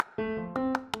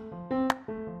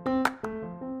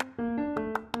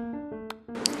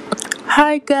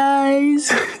Hi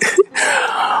guys,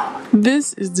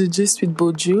 this is the Gist with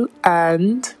Boju,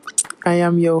 and I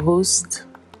am your host,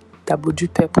 Daboju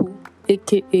Pepu,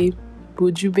 aka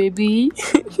Boju Baby.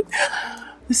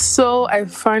 So I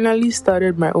finally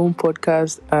started my own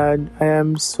podcast, and I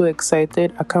am so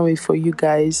excited. I can't wait for you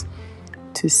guys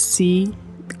to see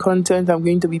the content I'm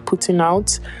going to be putting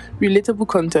out. Relatable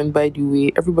content, by the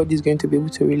way. Everybody's going to be able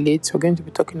to relate. We're going to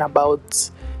be talking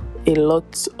about a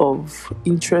lot of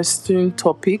interesting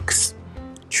topics,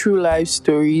 true life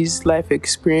stories, life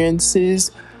experiences,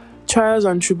 trials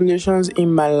and tribulations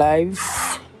in my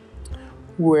life.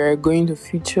 We're going to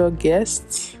feature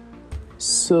guests.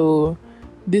 So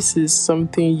this is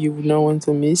something you would not want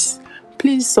to miss.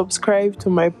 Please subscribe to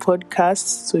my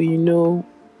podcast so you know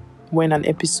when an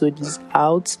episode is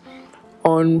out.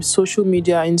 On social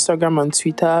media, Instagram and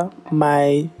Twitter,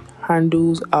 my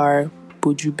handles are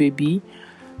Boju Baby.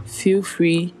 Feel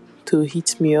free to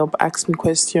hit me up, ask me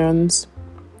questions,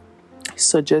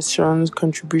 suggestions,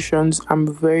 contributions.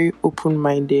 I'm very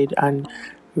open-minded and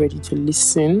ready to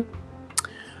listen.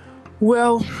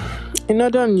 Well, in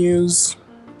other news,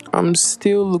 I'm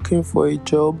still looking for a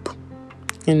job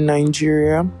in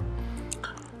Nigeria,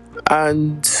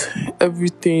 and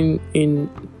everything in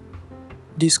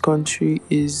this country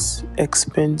is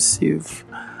expensive.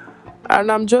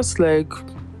 And I'm just like,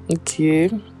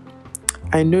 okay,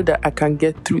 I know that I can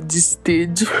get through this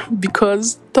stage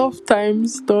because tough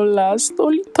times don't last.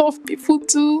 Only tough people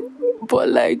do.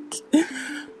 But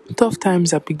tough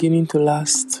times are beginning to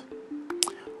last.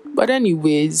 But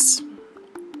anyways,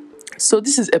 so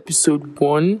this is episode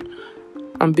 1.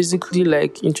 I'm basically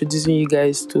introducing you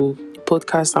guys to the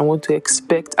podcast and what to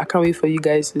expect. I can't wait for you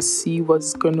guys to see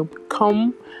what's going to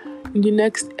come in the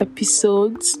next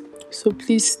episodes. So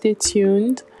please stay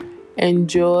tuned,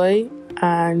 enjoy,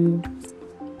 and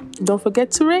don't forget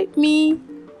to rate me.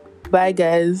 Bye,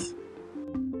 guys.